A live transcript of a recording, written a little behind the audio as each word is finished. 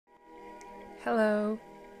Hello,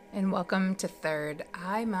 and welcome to Third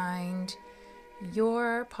Eye Mind,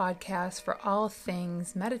 your podcast for all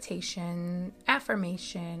things meditation,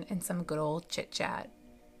 affirmation, and some good old chit chat.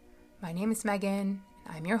 My name is Megan,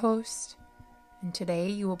 and I'm your host, and today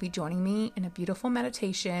you will be joining me in a beautiful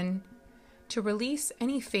meditation to release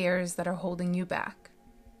any fears that are holding you back.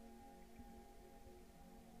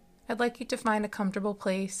 I'd like you to find a comfortable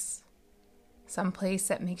place, some place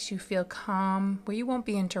that makes you feel calm, where you won't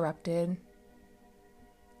be interrupted.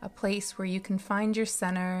 A place where you can find your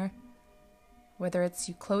center, whether it's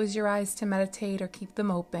you close your eyes to meditate or keep them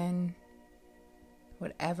open,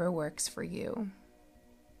 whatever works for you.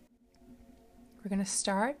 We're going to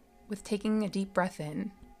start with taking a deep breath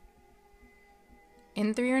in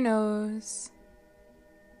through your nose,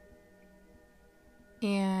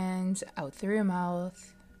 and out through your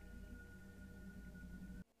mouth.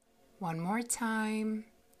 One more time,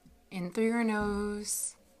 in through your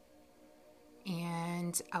nose,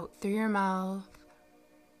 and out through your mouth.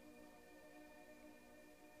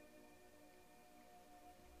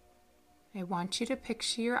 I want you to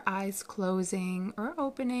picture your eyes closing or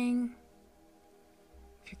opening.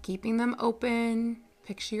 If you're keeping them open,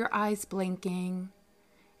 picture your eyes blinking.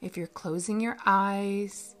 If you're closing your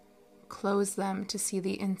eyes, close them to see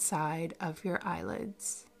the inside of your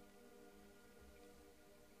eyelids.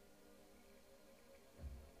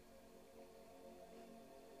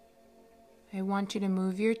 I want you to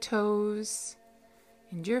move your toes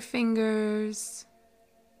and your fingers,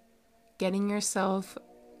 getting yourself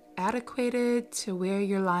adequated to where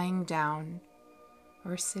you're lying down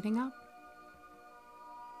or sitting up.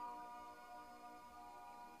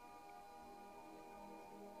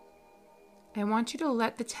 I want you to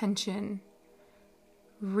let the tension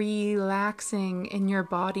relaxing in your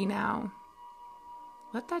body now.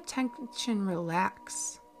 Let that tension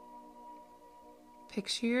relax.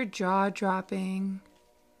 Picture your jaw dropping,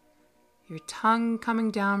 your tongue coming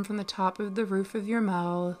down from the top of the roof of your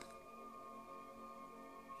mouth,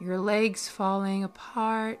 your legs falling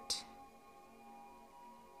apart,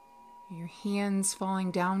 your hands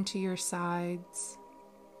falling down to your sides.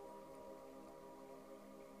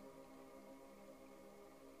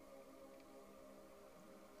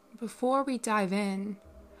 Before we dive in,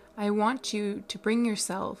 I want you to bring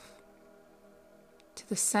yourself to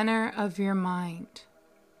the center of your mind,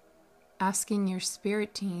 asking your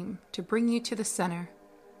spirit team to bring you to the center,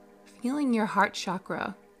 feeling your heart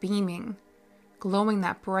chakra beaming, glowing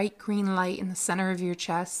that bright green light in the center of your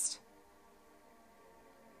chest,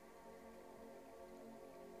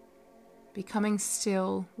 becoming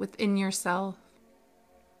still within yourself.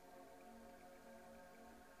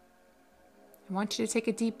 I want you to take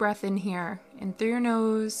a deep breath in here, in through your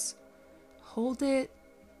nose, hold it,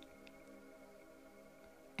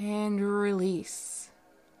 and release.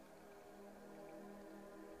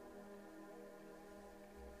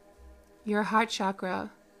 Your heart chakra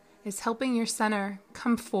is helping your center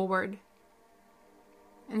come forward,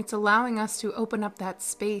 and it's allowing us to open up that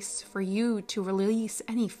space for you to release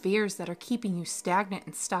any fears that are keeping you stagnant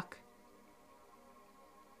and stuck.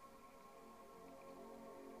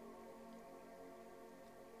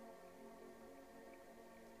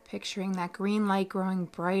 Picturing that green light growing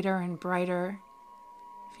brighter and brighter,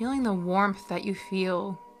 feeling the warmth that you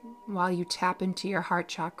feel while you tap into your heart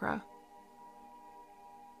chakra.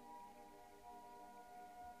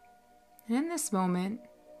 And in this moment,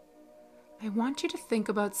 I want you to think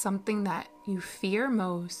about something that you fear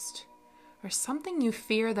most, or something you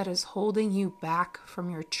fear that is holding you back from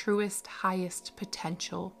your truest, highest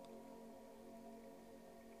potential.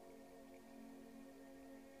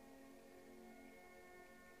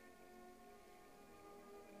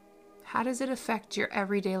 How does it affect your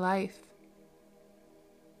everyday life?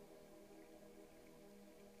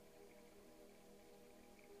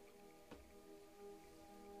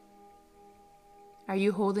 Are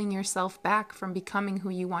you holding yourself back from becoming who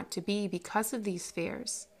you want to be because of these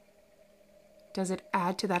fears? Does it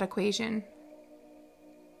add to that equation?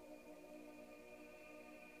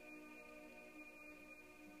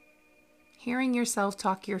 Hearing yourself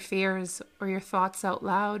talk your fears or your thoughts out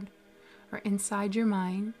loud or inside your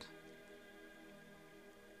mind,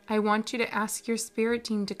 I want you to ask your spirit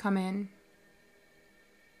team to come in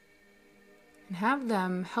and have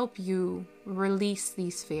them help you release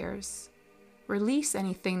these fears. Release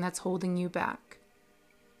anything that's holding you back.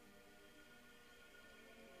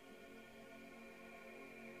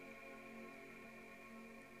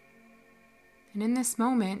 And in this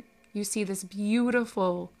moment, you see this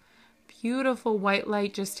beautiful, beautiful white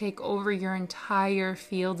light just take over your entire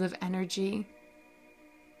field of energy.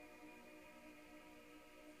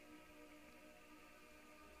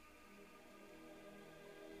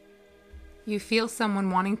 You feel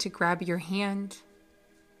someone wanting to grab your hand.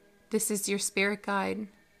 This is your spirit guide.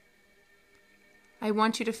 I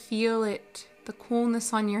want you to feel it, the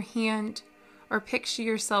coolness on your hand, or picture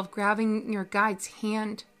yourself grabbing your guide's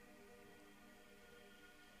hand.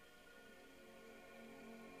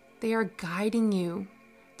 They are guiding you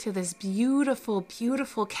to this beautiful,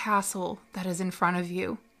 beautiful castle that is in front of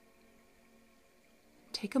you.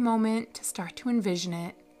 Take a moment to start to envision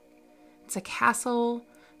it. It's a castle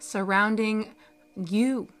surrounding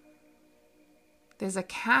you. There's a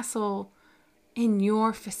castle in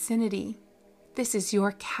your vicinity. This is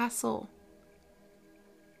your castle.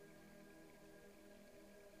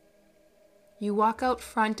 You walk out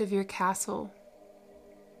front of your castle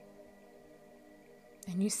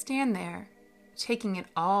and you stand there, taking it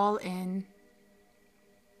all in.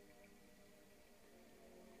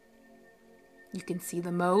 You can see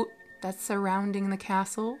the moat that's surrounding the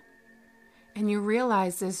castle, and you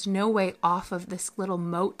realize there's no way off of this little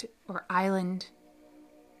moat or island.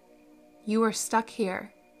 You are stuck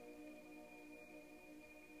here.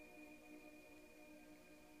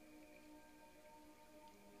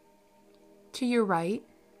 To your right,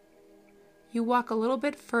 you walk a little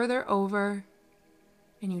bit further over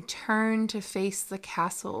and you turn to face the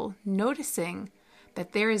castle, noticing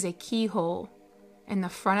that there is a keyhole in the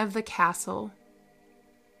front of the castle.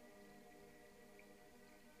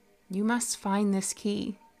 You must find this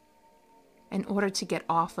key in order to get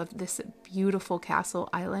off of this beautiful castle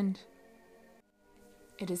island.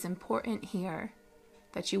 It is important here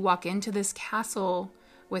that you walk into this castle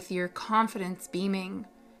with your confidence beaming,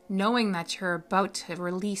 knowing that you're about to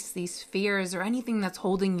release these fears or anything that's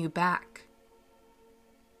holding you back.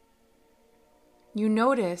 You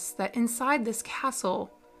notice that inside this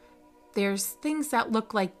castle, there's things that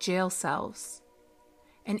look like jail cells.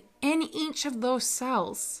 And in each of those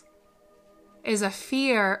cells is a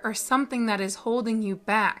fear or something that is holding you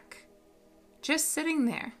back. Just sitting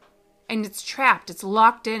there. And it's trapped, it's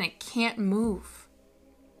locked in, it can't move.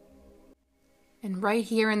 And right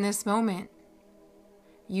here in this moment,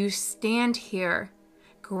 you stand here,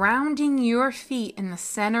 grounding your feet in the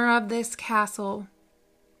center of this castle,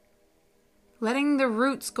 letting the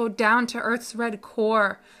roots go down to Earth's red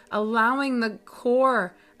core, allowing the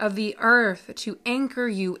core of the earth to anchor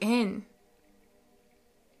you in.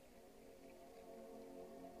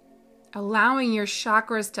 Allowing your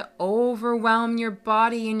chakras to overwhelm your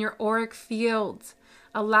body and your auric fields,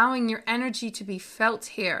 allowing your energy to be felt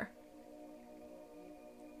here.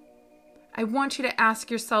 I want you to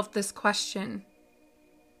ask yourself this question.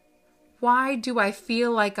 Why do I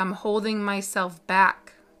feel like I'm holding myself back?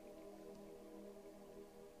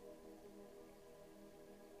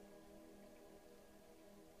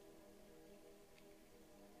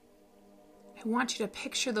 I want you to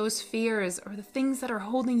picture those fears or the things that are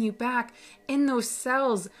holding you back in those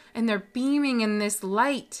cells, and they're beaming in this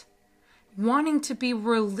light, wanting to be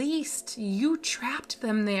released. You trapped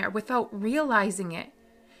them there without realizing it.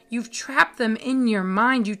 You've trapped them in your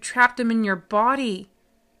mind. You trapped them in your body.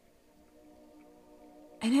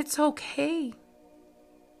 And it's okay.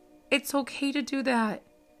 It's okay to do that.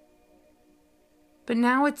 But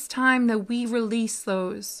now it's time that we release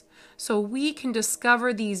those so we can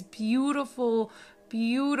discover these beautiful,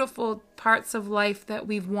 beautiful parts of life that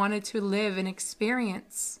we've wanted to live and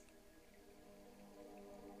experience.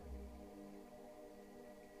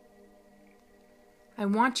 I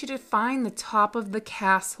want you to find the top of the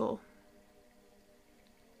castle.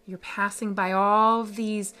 You're passing by all of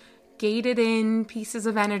these gated in pieces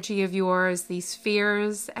of energy of yours, these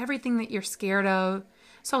fears, everything that you're scared of.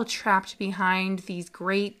 It's all trapped behind these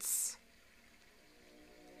grates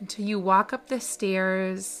until you walk up the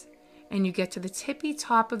stairs and you get to the tippy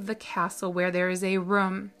top of the castle where there is a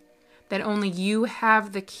room that only you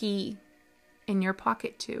have the key in your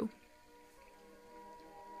pocket to.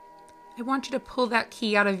 I want you to pull that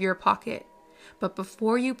key out of your pocket, but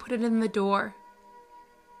before you put it in the door,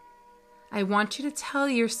 I want you to tell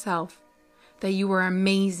yourself that you are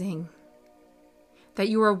amazing, that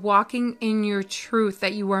you are walking in your truth,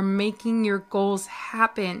 that you are making your goals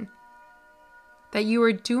happen, that you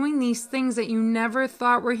are doing these things that you never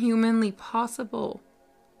thought were humanly possible.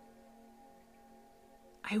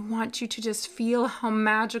 I want you to just feel how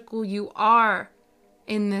magical you are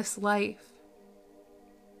in this life.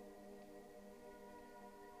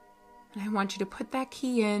 And I want you to put that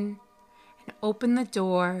key in and open the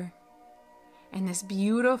door, and this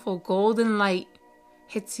beautiful golden light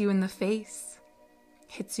hits you in the face,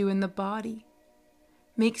 hits you in the body,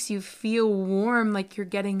 makes you feel warm like you're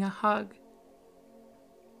getting a hug.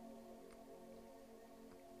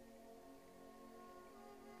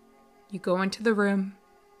 You go into the room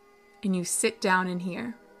and you sit down in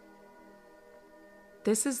here.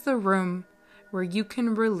 This is the room where you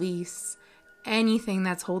can release anything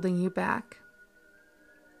that's holding you back.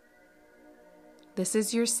 This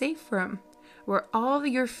is your safe room where all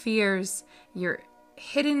your fears, your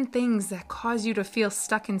hidden things that cause you to feel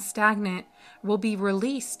stuck and stagnant will be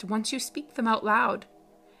released once you speak them out loud,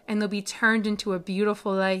 and they'll be turned into a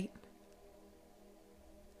beautiful light.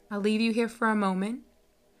 I'll leave you here for a moment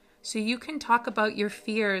so you can talk about your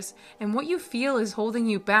fears and what you feel is holding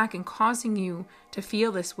you back and causing you to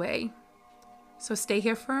feel this way. So stay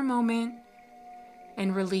here for a moment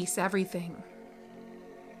and release everything.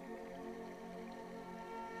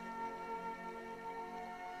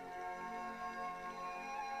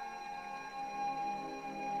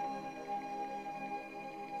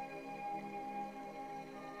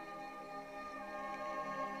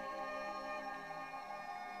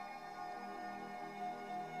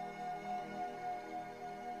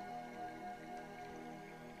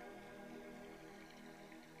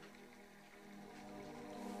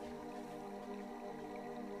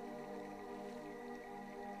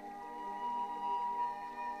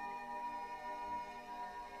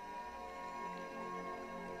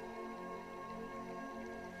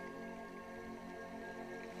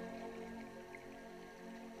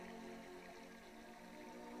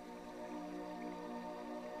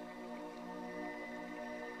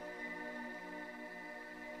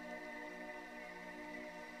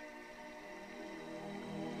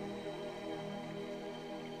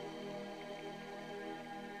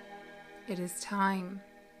 It is time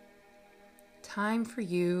for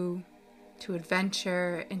you to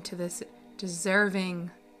adventure into this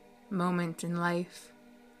deserving moment in life.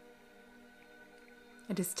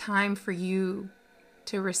 It is time for you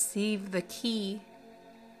to receive the key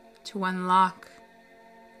to unlock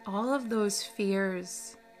all of those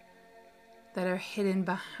fears that are hidden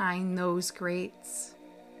behind those grates.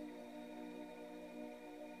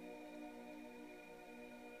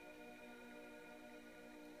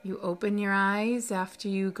 You open your eyes after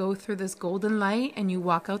you go through this golden light and you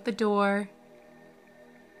walk out the door.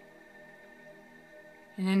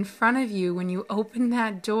 And in front of you, when you open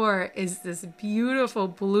that door, is this beautiful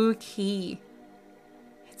blue key.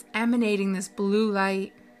 It's emanating this blue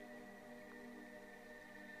light.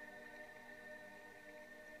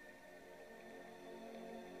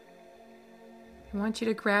 I want you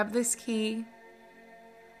to grab this key,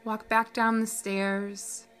 walk back down the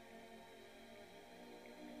stairs.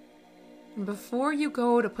 And before you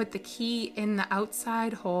go to put the key in the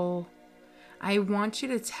outside hole, I want you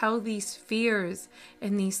to tell these fears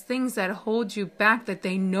and these things that hold you back that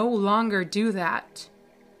they no longer do that.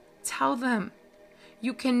 Tell them,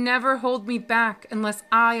 you can never hold me back unless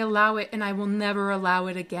I allow it, and I will never allow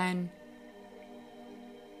it again.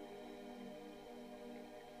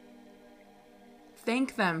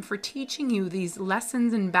 Thank them for teaching you these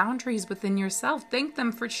lessons and boundaries within yourself. Thank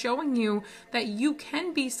them for showing you that you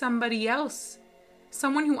can be somebody else,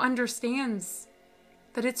 someone who understands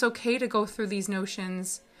that it's okay to go through these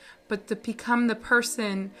notions, but to become the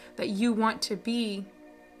person that you want to be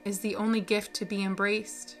is the only gift to be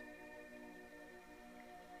embraced.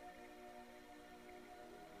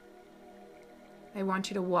 I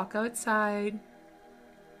want you to walk outside,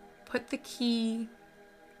 put the key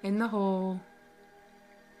in the hole,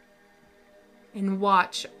 and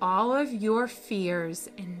watch all of your fears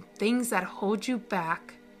and things that hold you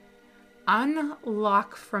back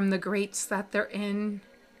unlock from the grates that they're in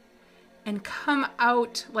and come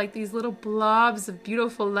out like these little blobs of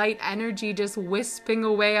beautiful light energy just wisping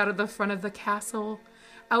away out of the front of the castle,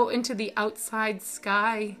 out into the outside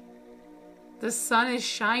sky. The sun is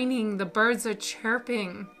shining, the birds are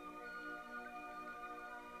chirping.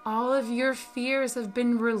 All of your fears have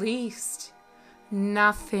been released.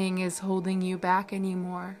 Nothing is holding you back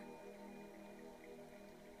anymore.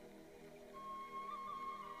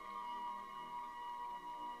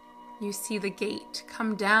 You see the gate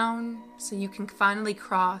come down so you can finally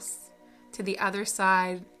cross to the other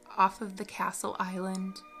side off of the castle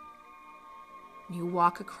island. You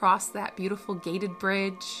walk across that beautiful gated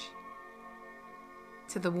bridge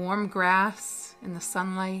to the warm grass and the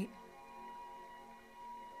sunlight.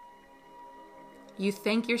 You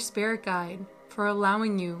thank your spirit guide for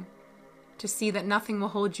allowing you to see that nothing will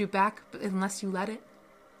hold you back unless you let it.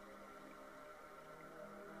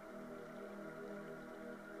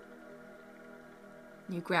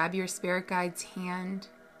 You grab your spirit guide's hand.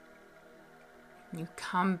 You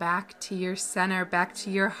come back to your center, back to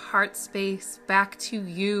your heart space, back to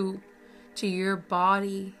you, to your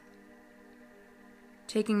body.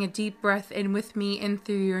 Taking a deep breath in with me, in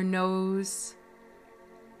through your nose.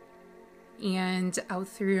 and out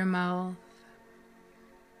through your mouth.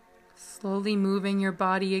 Slowly moving your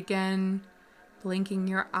body again, blinking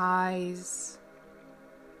your eyes.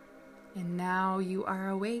 And now you are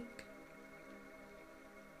awake.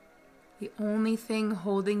 The only thing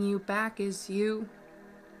holding you back is you,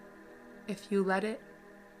 if you let it.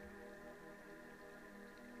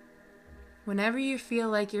 Whenever you feel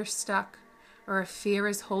like you're stuck or a fear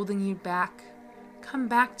is holding you back, come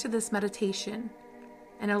back to this meditation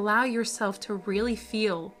and allow yourself to really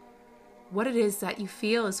feel what it is that you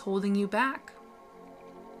feel is holding you back.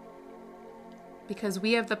 Because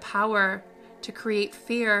we have the power to create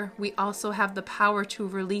fear, we also have the power to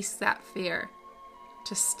release that fear,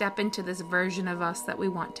 to step into this version of us that we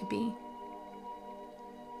want to be.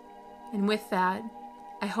 And with that,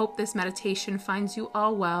 I hope this meditation finds you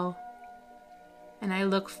all well, and I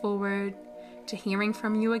look forward to hearing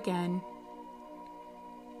from you again